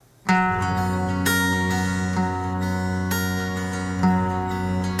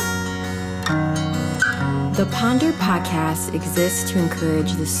The Ponder podcast exists to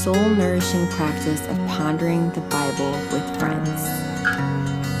encourage the soul-nourishing practice of pondering the Bible with friends.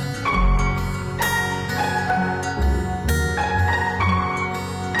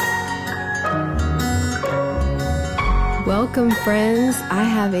 Welcome, friends. I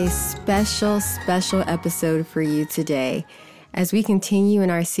have a special episode for you today. As we continue in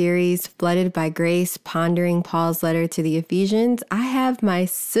our series, Flooded by Grace, Pondering Paul's Letter to the Ephesians, I have my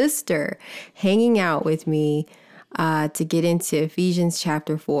sister hanging out with me to get into Ephesians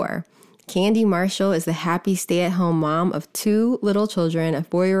chapter 4. Candi Marshall is the happy stay-at-home mom of two little children, a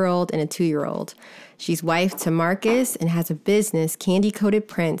 4-year-old and a 2-year-old. She's wife to Marcus and has a business, Candi Coated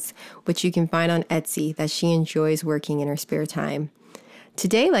Prints, which you can find on Etsy, that she enjoys working in her spare time.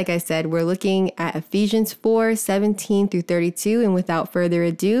 Today, like I said, we're looking at Ephesians 4:17 through 32, and without further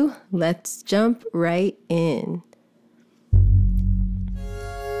ado, let's jump right in.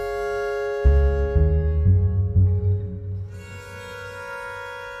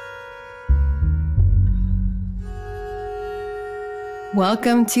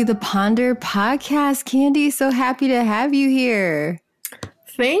 Welcome to the Ponder podcast, Candi. So happy to have you here.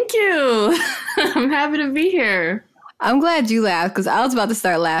 Thank you. I'm happy to be here. I'm glad you laughed because I was about to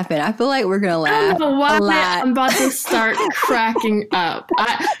start laughing. I feel like we're going to laugh I don't know why a lot. I'm about to start cracking up.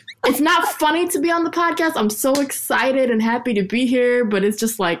 It's not funny to be on the podcast. I'm so excited and happy to be here, but it's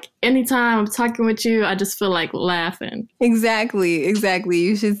just like anytime I'm talking with you, I just feel like laughing. Exactly.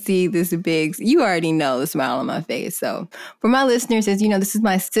 You should see this big, you already know the smile on my face. So for my listeners, as you know, this is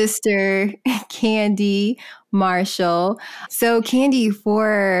my sister, Candi Marshall. So Candi,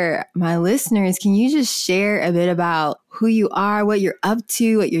 for my listeners, can you just share a bit about who you are, what you're up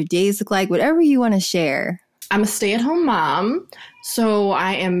to, what your days look like, whatever you want to share? I'm a stay-at-home mom. So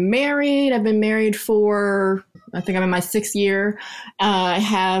I am married. I've been married for, I think I'm in my 6th year. I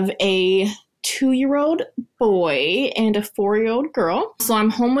have a 2-year-old boy and a 4-year-old girl. So I'm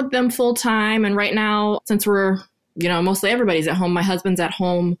home with them full time. And right now, since we're, mostly everybody's at home, my husband's at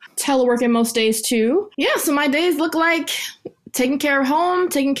home, teleworking most days too. Yeah, so my days look like taking care of home,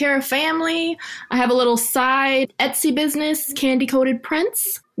 taking care of family. I have a little side Etsy business, Candi Coated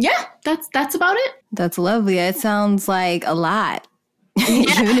Prints. Yeah, that's about it. That's lovely. It sounds like a lot.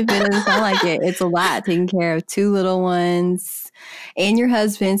 Even if it doesn't sound like it, it's a lot. Taking care of 2 little ones and your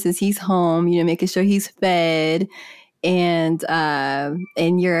husband, since he's home, making sure he's fed, and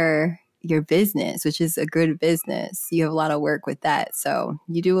your business, which is a good business. You have a lot of work with that. So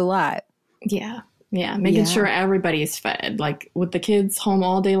you do a lot. Yeah. Making sure everybody's fed. Like with the kids home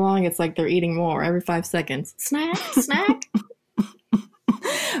all day long, it's like they're eating more every 5 seconds. Snack.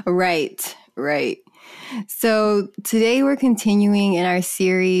 Right. So today we're continuing in our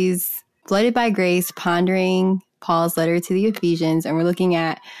series, Flooded by Grace, Pondering Paul's Letter to the Ephesians, and we're looking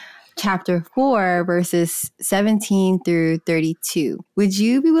at chapter 4, verses 17 through 32. Would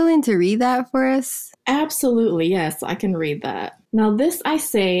you be willing to read that for us? Absolutely, yes, I can read that. Now this I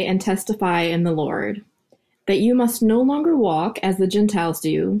say and testify in the Lord, that you must no longer walk as the Gentiles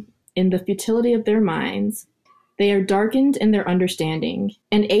do, in the futility of their minds. They are darkened in their understanding,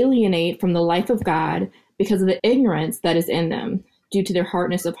 and alienate from the life of God because of the ignorance that is in them, due to their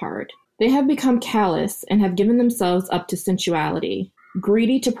hardness of heart. They have become callous and have given themselves up to sensuality,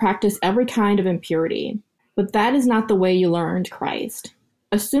 greedy to practice every kind of impurity. But that is not the way you learned Christ.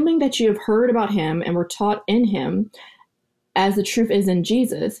 Assuming that you have heard about him and were taught in him, as the truth is in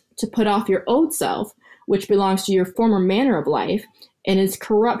Jesus, to put off your old self, which belongs to your former manner of life, and is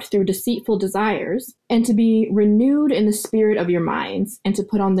corrupt through deceitful desires, and to be renewed in the spirit of your minds, and to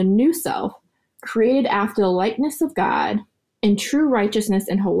put on the new self, created after the likeness of God, in true righteousness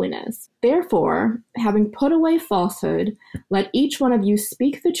and holiness. Therefore, having put away falsehood, let each one of you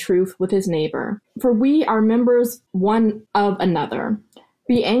speak the truth with his neighbor, for we are members one of another.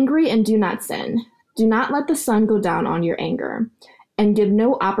 Be angry and do not sin. Do not let the sun go down on your anger, and give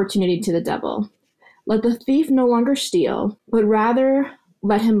no opportunity to the devil. Let the thief no longer steal, but rather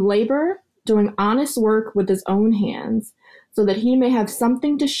let him labor, doing honest work with his own hands, so that he may have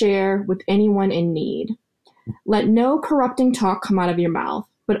something to share with anyone in need. Let no corrupting talk come out of your mouth,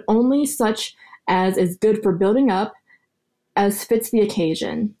 but only such as is good for building up, as fits the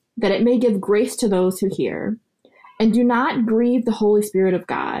occasion, that it may give grace to those who hear. And do not grieve the Holy Spirit of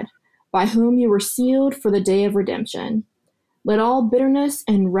God, by whom you were sealed for the day of redemption. Let all bitterness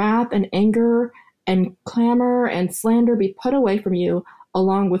and wrath and anger and clamor and slander be put away from you,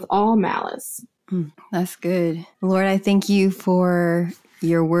 along with all malice. That's good. Lord, I thank you for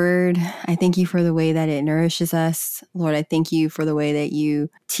your word. I thank you for the way that it nourishes us. Lord, I thank you for the way that you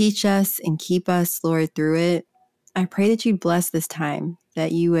teach us and keep us, Lord, through it. I pray that you'd bless this time,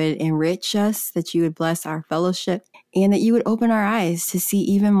 that you would enrich us, that you would bless our fellowship, and that you would open our eyes to see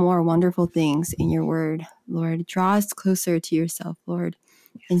even more wonderful things in your word. Lord, draw us closer to yourself, Lord.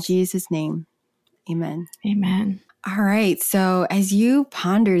 In Jesus' name, amen. Amen. All right. So as you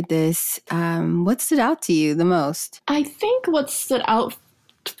pondered this, what stood out to you the most? I think what stood out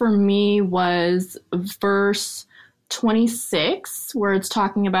for me was verse 26, where it's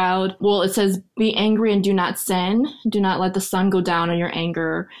talking about, well, it says, be angry and do not sin. Do not let the sun go down on your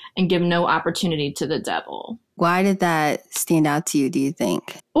anger and give no opportunity to the devil. Why did that stand out to you, do you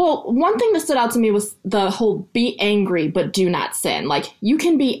think? Well, one thing that stood out to me was the whole be angry, but do not sin. Like, you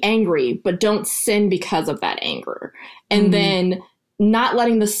can be angry, but don't sin because of that anger. And then not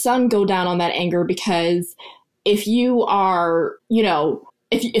letting the sun go down on that anger, because if you are, you know,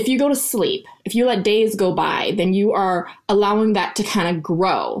 if you go to sleep, if you let days go by, then you are allowing that to kind of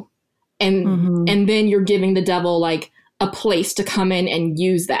grow. And and then you're giving the devil like a place to come in and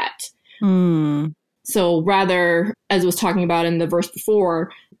use that. So rather, as I was talking about in the verse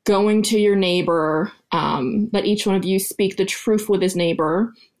before, going to your neighbor, let each one of you speak the truth with his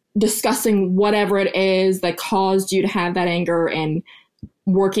neighbor, discussing whatever it is that caused you to have that anger and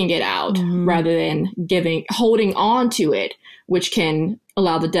working it out rather than holding on to it, which can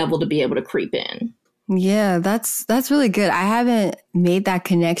allow the devil to be able to creep in. Yeah, that's really good. I haven't made that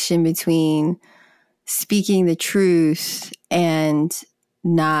connection between speaking the truth and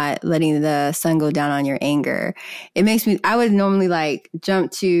not letting the sun go down on your anger. It makes me, I would normally like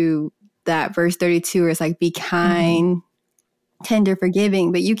jump to that verse 32 where it's like, be kind, tender,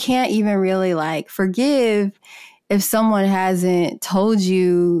 forgiving, but you can't even really like forgive if someone hasn't told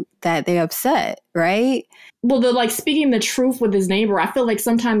you that they're upset, right? Well, the like speaking the truth with his neighbor, I feel like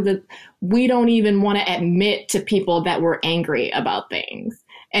sometimes that we don't even want to admit to people that we're angry about things.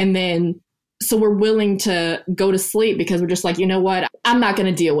 And then so we're willing to go to sleep because we're just like, you know what? I'm not going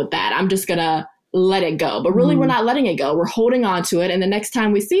to deal with that. I'm just going to let it go. But really, we're not letting it go. We're holding on to it. And the next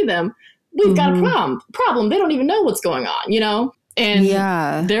time we see them, we've got a problem. They don't even know what's going on, you know?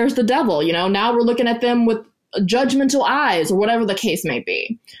 And there's the devil, you know? Now we're looking at them with judgmental eyes or whatever the case may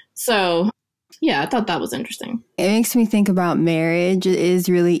be. So yeah, I thought that was interesting. It makes me think about marriage. It is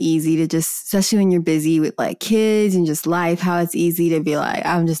really easy to just, especially when you're busy with like kids and just life, how it's easy to be like,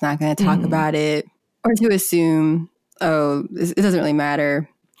 I'm just not going to talk about it, or to assume, oh, it doesn't really matter.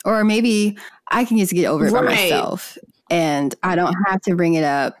 Or maybe I can just get over it by myself and I don't have to bring it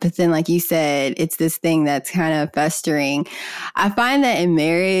up. But then, like you said, it's this thing that's kind of festering. I find that in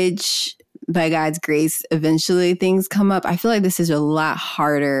marriage, by God's grace, eventually things come up. I feel like this is a lot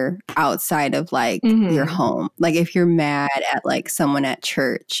harder outside of like your home. Like if you're mad at like someone at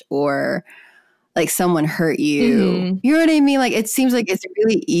church or like someone hurt you, you know what I mean? Like it seems like it's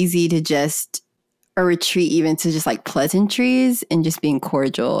really easy to just a retreat even to just like pleasantries and just being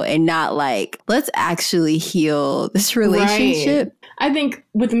cordial and not like, let's actually heal this relationship. Right. I think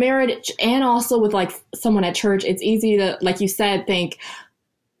with marriage and also with like someone at church, it's easy to, like you said, think,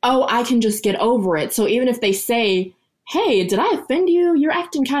 oh, I can just get over it. So even if they say, hey, did I offend you? You're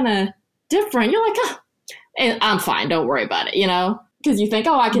acting kind of different. You're like, oh, and I'm fine. Don't worry about it, you know? Because you think,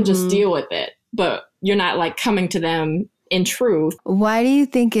 oh, I can just deal with it. But you're not like coming to them in truth. Why do you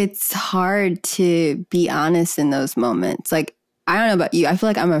think it's hard to be honest in those moments? Like, I don't know about you. I feel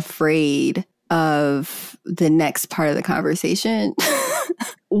like I'm afraid of the next part of the conversation.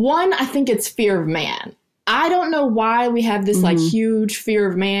 One, I think it's fear of man. I don't know why we have this like huge fear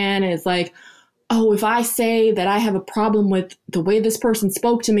of man. And it's like, oh, if I say that I have a problem with the way this person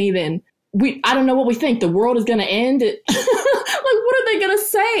spoke to me, then I don't know what we think. The world is going to end. Like, what are they going to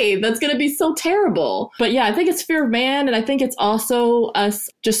say? That's going to be so terrible. But yeah, I think it's fear of man. And I think it's also us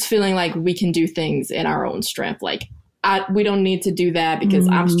just feeling like we can do things in our own strength. Like, we don't need to do that because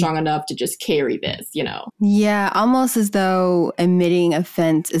I'm strong enough to just carry this, you know? Yeah, almost as though admitting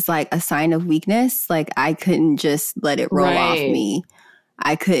offense is like a sign of weakness. Like I couldn't just let it roll off me.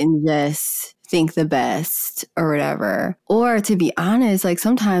 I couldn't just think the best or whatever. Or to be honest, like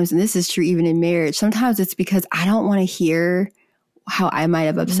sometimes, and this is true even in marriage, sometimes it's because I don't want to hear how I might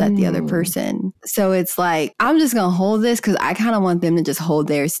have upset the other person. So it's like, I'm just going to hold this because I kind of want them to just hold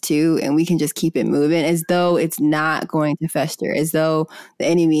theirs too. And we can just keep it moving as though it's not going to fester, as though the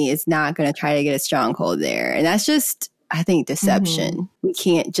enemy is not going to try to get a stronghold there. And that's just, I think, deception. We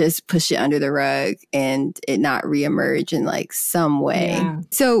can't just push it under the rug and it not reemerge in like some way. Yeah.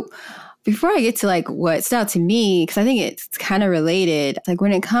 So before I get to like what stood out to me, because I think it's kind of related, like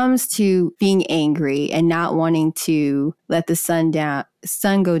when it comes to being angry and not wanting to let the sun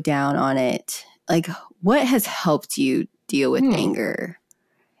go down on it, like what has helped you deal with anger?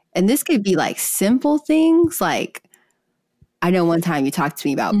 And this could be like simple things like, I know one time you talked to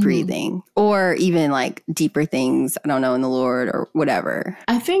me about breathing, or even like deeper things, I don't know, in the Lord or whatever.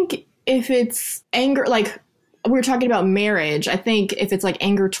 I think if it's anger, like we were talking about marriage, I think if it's like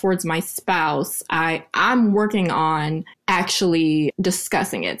anger towards my spouse, I'm working on actually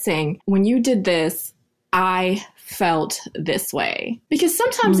discussing it, saying, when you did this, I felt this way. Because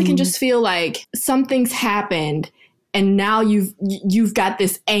sometimes it can just feel like something's happened and now you've got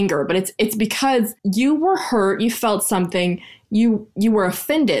this anger, but it's because you were hurt, you felt something, you were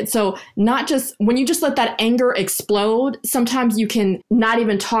offended. So not just when you just let that anger explode, sometimes you can not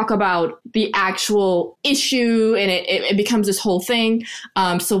even talk about the actual issue, and it becomes this whole thing.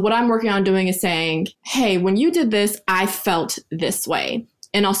 So what I'm working on doing is saying, hey, when you did this, I felt this way.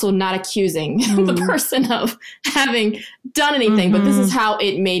 And also not accusing the person of having done anything, but this is how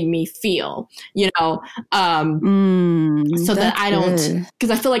it made me feel, you know, so that I don't,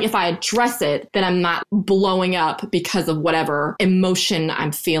 because I feel like if I address it, then I'm not blowing up because of whatever emotion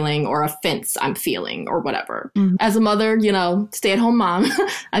I'm feeling or offense I'm feeling or whatever. As a mother, you know, stay-at-home mom,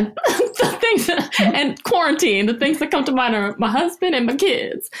 the things and quarantine, the things that come to mind are my husband and my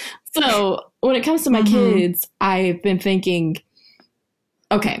kids. So when it comes to my kids, I've been thinking,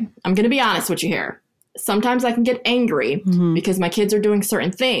 okay, I'm going to be honest with you here. Sometimes I can get angry because my kids are doing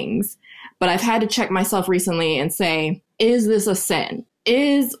certain things, but I've had to check myself recently and say, is this a sin?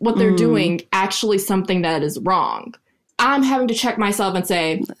 Is what they're doing actually something that is wrong? I'm having to check myself and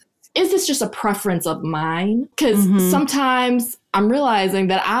say, is this just a preference of mine? Because sometimes I'm realizing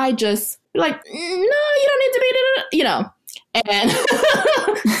that I just like, no, you don't need to be, you know,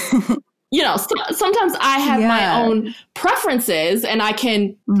 and you know, sometimes I have my own preferences and I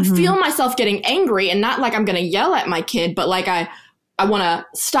can feel myself getting angry, and not like I'm going to yell at my kid, but like I want to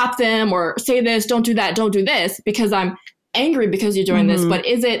stop them or say this, don't do that, don't do this, because I'm angry because you're doing this. But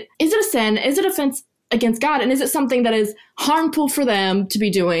is it a sin? Is it offense against God? And is it something that is harmful for them to be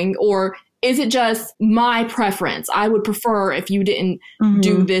doing? Or is it just my preference? I would prefer if you didn't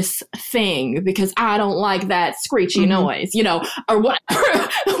do this thing because I don't like that screechy noise, you know, or whatever,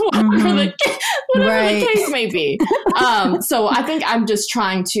 whatever the case may be. So I think I'm just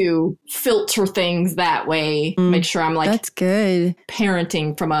trying to filter things that way, make sure I'm like, that's good,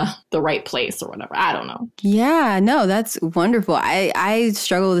 parenting from the right place or whatever. I don't know. Yeah, no, that's wonderful. I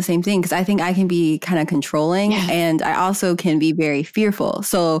struggle with the same thing because I think I can be kind of controlling, and I also can be very fearful.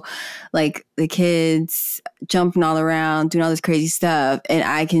 So like the kids jumping all around, doing all this crazy stuff, and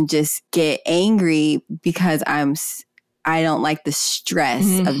I can just get angry because I don't like the stress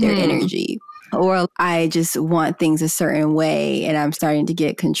of their energy. Or I just want things a certain way and I'm starting to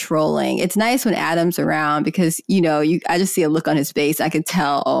get controlling. It's nice when Adam's around because, you know, I just see a look on his face. I can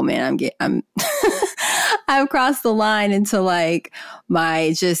tell, oh man, I'm I've crossed the line into like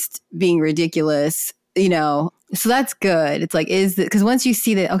my just being ridiculous, you know. So that's good. It's like, because once you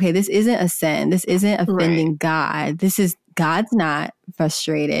see that, okay, this isn't a sin. This isn't offending God. God's not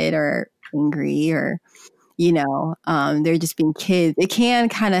frustrated or angry or, you know, they're just being kids. It can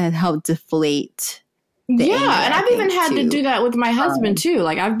kind of help deflate the anger, and I've even had to do that with my husband too.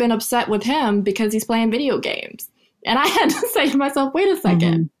 Like I've been upset with him because he's playing video games. And I had to say to myself, wait a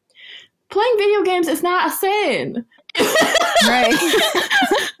second. Playing video games is not a sin. Right.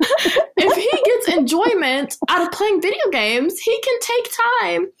 If he gets enjoyment out of playing video games, he can take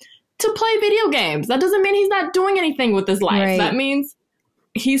time to play video games. That doesn't mean he's not doing anything with his life. That means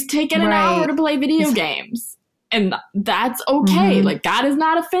he's taken an hour to play video games. And that's okay. Like God is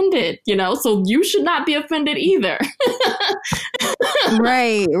not offended, you know, so you should not be offended either.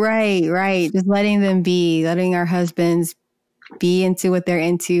 Right. Just letting our husbands be into what they're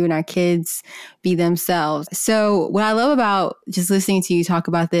into and our kids be themselves. So what I love about just listening to you talk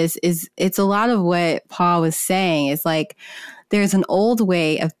about this is it's a lot of what Paul was saying. It's like, there's an old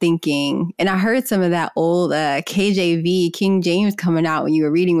way of thinking. And I heard some of that old KJV, King James coming out when you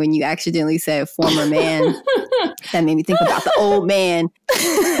were reading, when you accidentally said former man. That made me think about the old man.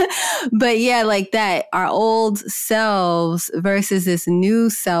 But yeah, like that, our old selves versus this new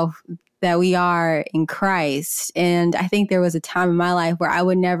self that we are in Christ. And I think there was a time in my life where I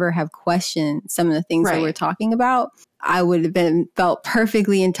would never have questioned some of the things that we're talking about. I would have felt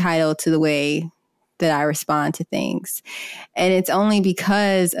perfectly entitled to the way that I respond to things. And it's only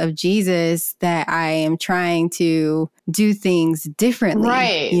because of Jesus that I am trying to do things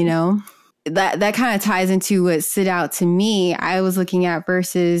differently, you know? That kind of ties into what stood out to me. I was looking at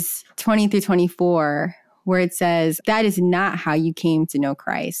verses 20 through 24, where it says, that is not how you came to know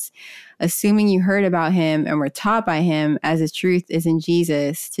Christ, assuming you heard about him and were taught by him as the truth is in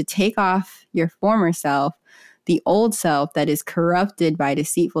Jesus, to take off your former self, the old self that is corrupted by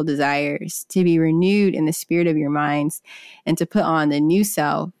deceitful desires, to be renewed in the spirit of your minds, and to put on the new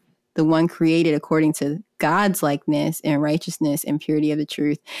self, the one created according to God's likeness and righteousness and purity of the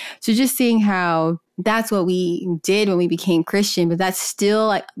truth. So just seeing how that's what we did when we became Christian, but that's still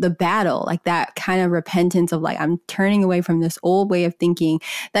like the battle, like that kind of repentance of like, I'm turning away from this old way of thinking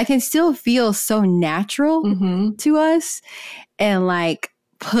that can still feel so natural to us, and like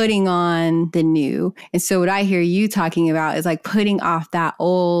putting on the new. And so what I hear you talking about is like putting off that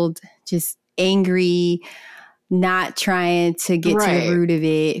old, just angry, not trying to get to the root of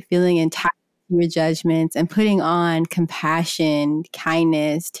it, feeling entitled to your judgments, and putting on compassion,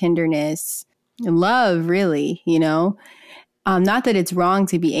 kindness, tenderness, and love, really, you know? Not that it's wrong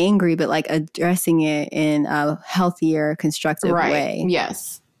to be angry, but like addressing it in a healthier, constructive way.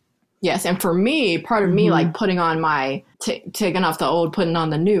 Yes. Yes. And for me, part of me, like putting on my, taking off the old, putting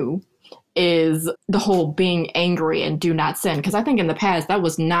on the new, is the whole being angry and do not sin. Because I think in the past, that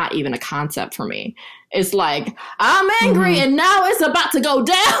was not even a concept for me. It's like, I'm angry and now it's about to go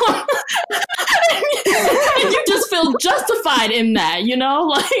down. And you just feel justified in that, you know?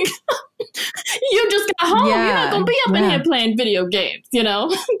 Like, you just got home. You're not going to be up in here playing video games, you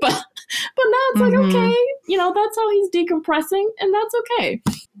know? But now it's like, okay, you know, that's how he's decompressing, and that's okay.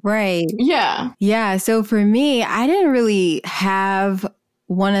 Right. Yeah. Yeah. So for me, I didn't really have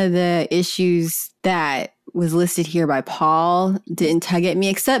one of the issues that was listed here by Paul didn't tug at me,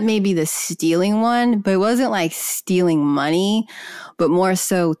 except maybe the stealing one, but it wasn't like stealing money, but more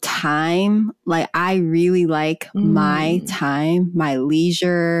so time. Like I really like my time, my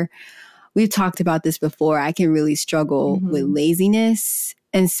leisure. We've talked about this before. I can really struggle with laziness.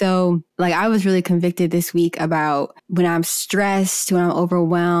 And so like I was really convicted this week about when I'm stressed, when I'm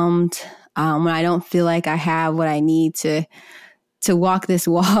overwhelmed, when I don't feel like I have what I need to walk this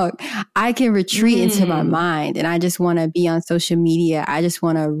walk, I can retreat into my mind, and I just want to be on social media. I just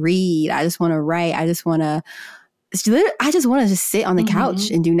want to read. I just want to write. I just want to just sit on the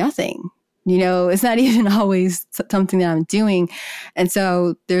couch and do nothing. You know, it's not even always something that I'm doing. And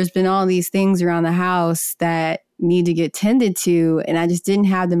so there's been all these things around the house that need to get tended to, and I just didn't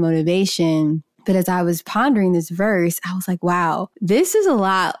have the motivation. But as I was pondering this verse, I was like, wow, this is a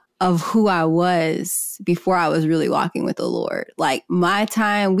lot of who I was before I was really walking with the Lord. Like my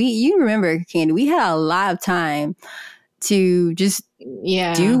time, you remember, Candi, we had a lot of time to just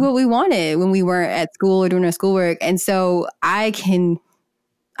do what we wanted when we weren't at school or doing our schoolwork. And so I can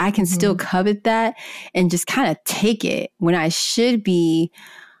still covet that and just kind of take it when I should be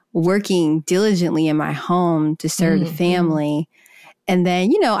working diligently in my home to serve the family. And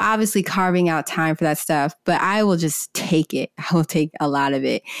then, you know, obviously carving out time for that stuff, but I will just take it. I will take a lot of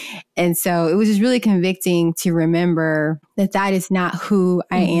it. And so it was just really convicting to remember that that is not who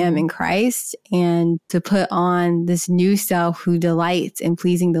I am in Christ, and to put on this new self who delights in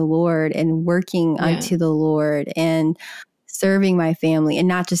pleasing the Lord and working unto the Lord and serving my family, and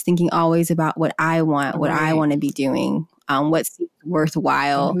not just thinking always about what I want, what I want to be doing. What seems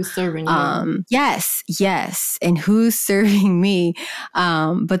worthwhile. And who's serving you? Yes. And who's serving me?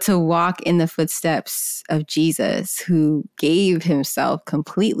 But to walk in the footsteps of Jesus, who gave himself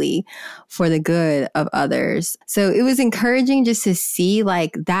completely for the good of others. So it was encouraging just to see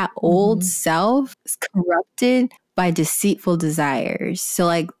like that old self is corrupted by deceitful desires. So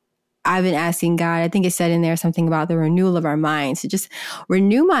like, I've been asking God, I think it said in there something about the renewal of our minds. So just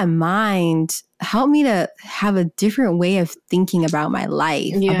renew my mind. Help me to have a different way of thinking about my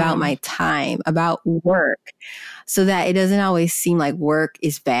life, about my time, about work, so that it doesn't always seem like work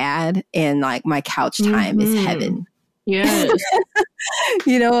is bad and like my couch time is heaven. Yes.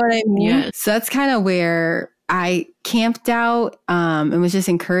 You know what I mean? Yes. So that's kind of where I camped out and was just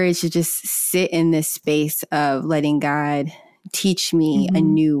encouraged to just sit in this space of letting God teach me a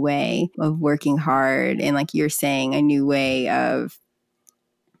new way of working hard. And like you're saying, a new way of,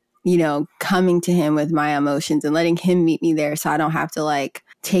 you know, coming to him with my emotions and letting him meet me there, so I don't have to like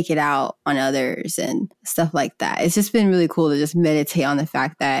take it out on others and stuff like that. It's just been really cool to just meditate on the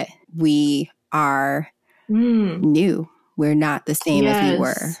fact that we are new. We're not the same as we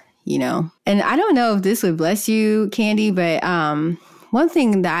were, you know? And I don't know if this would bless you, Candi, but one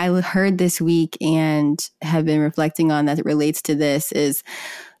thing that I heard this week and have been reflecting on that relates to this is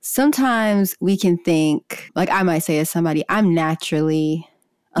sometimes we can think, like I might say as somebody, I'm naturally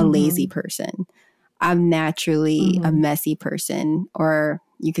a lazy person. I'm naturally a messy person, or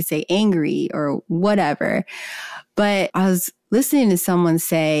you could say angry or whatever. But I was listening to someone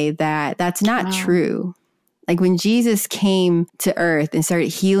say that that's not true. Like when Jesus came to earth and started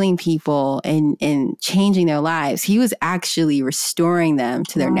healing people and changing their lives, he was actually restoring them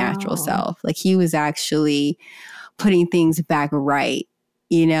to their natural self. Like he was actually putting things back right.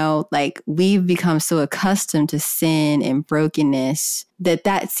 You know, like we've become so accustomed to sin and brokenness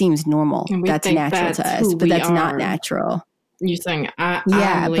that seems normal. That's natural to us, but that's not natural. You're saying, I'm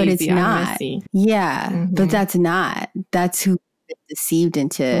lazy, but it's I'm not. messy. Yeah, but that's not. That's who we're deceived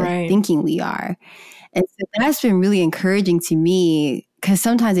into thinking we are. And so that's been really encouraging to me because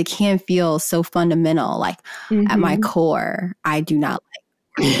sometimes it can feel so fundamental. Like at my core, I do not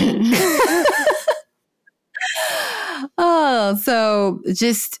like Oh, so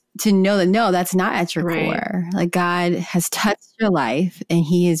just to know that, no, that's not at your core. Like God has touched your life and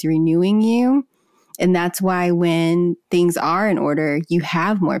he is renewing you. And that's why when things are in order, you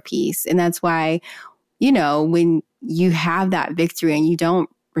have more peace. And that's why, you know, when you have that victory and you don't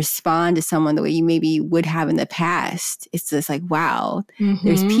respond to someone the way you maybe would have in the past, it's just like, wow,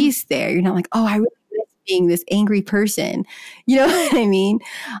 there's peace there. You're not like, oh, I really miss being this angry person. You know what I mean?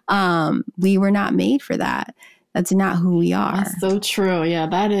 We were not made for that. That's not who we are. That's so true. Yeah,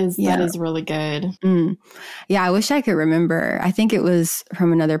 that is really good. Yeah, I wish I could remember. I think it was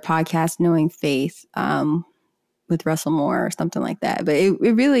from another podcast, Knowing Faith, with Russell Moore or something like that. But it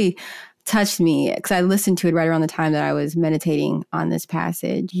really touched me because I listened to it right around the time that I was meditating on this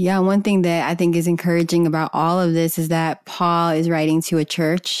passage. Yeah, one thing that I think is encouraging about all of this is that Paul is writing to a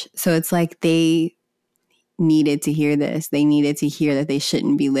church. So it's like they needed to hear this. They needed to hear that they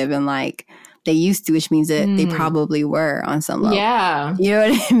shouldn't be living like they used to, which means that they probably were on some level. Yeah. You know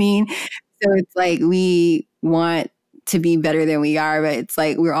what I mean? So it's like we want to be better than we are, but it's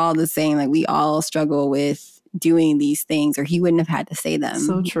like we're all the same. Like we all struggle with doing these things or he wouldn't have had to say them.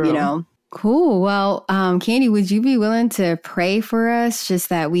 So true. You know? Cool. Well, Candi, would you be willing to pray for us just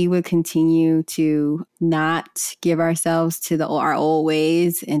that we would continue to not give ourselves to our old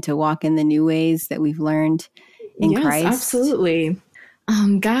ways and to walk in the new ways that we've learned in Christ? Yes, absolutely.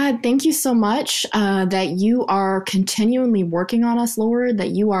 God, thank you so much that you are continually working on us, Lord,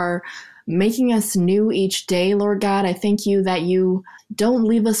 that you are making us new each day, Lord God. I thank you that you don't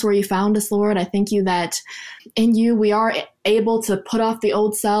leave us where you found us, Lord. I thank you that in you we are able to put off the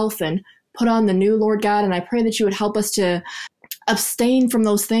old self and put on the new, Lord God. And I pray that you would help us to abstain from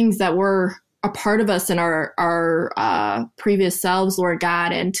those things that were a part of us in our previous selves, Lord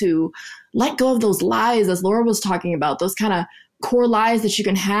God, and to let go of those lies, as Laura was talking about, those kind of core lies that you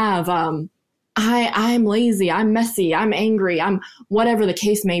can have. I'm lazy, I'm messy, I'm angry, I'm whatever the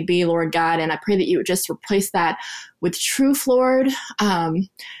case may be, Lord God. And I pray that you would just replace that with truth, Lord.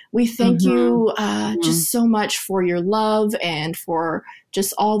 We thank you just so much for your love and for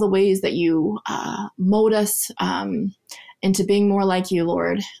just all the ways that you mold us into being more like you,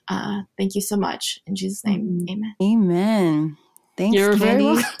 Lord. Thank you so much. In Jesus' name, amen. Amen. Thanks, You're Candi. very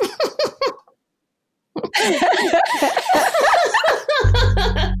welcome.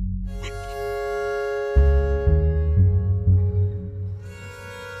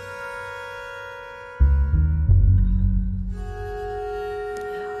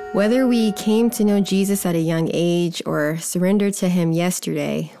 Whether we came to know Jesus at a young age or surrendered to him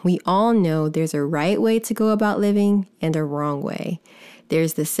yesterday, we all know there's a right way to go about living and a wrong way.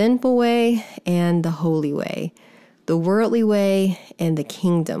 There's the sinful way and the holy way, the worldly way and the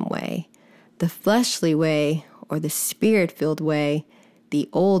kingdom way, the fleshly way or the spirit-filled way, the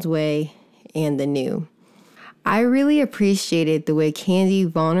old way and the new. I really appreciated the way Candi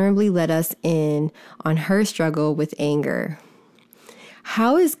vulnerably let us in on her struggle with anger.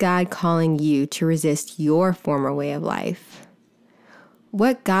 How is God calling you to resist your former way of life?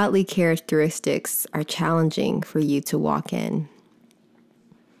 What godly characteristics are challenging for you to walk in?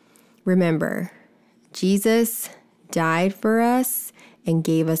 Remember, Jesus died for us and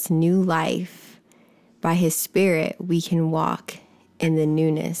gave us new life. By his Spirit, we can walk in the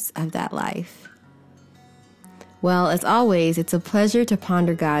newness of that life. Well, as always, it's a pleasure to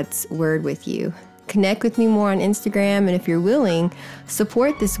ponder God's word with you. Connect with me more on Instagram, and if you're willing,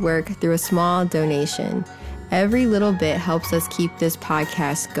 support this work through a small donation. Every little bit helps us keep this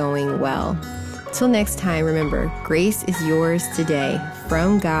podcast going well. Till next time, remember, grace is yours today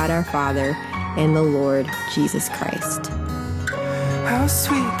from God our Father and the Lord Jesus Christ. How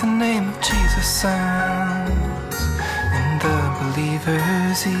sweet the name of Jesus sounds in the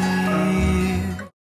believer's ear.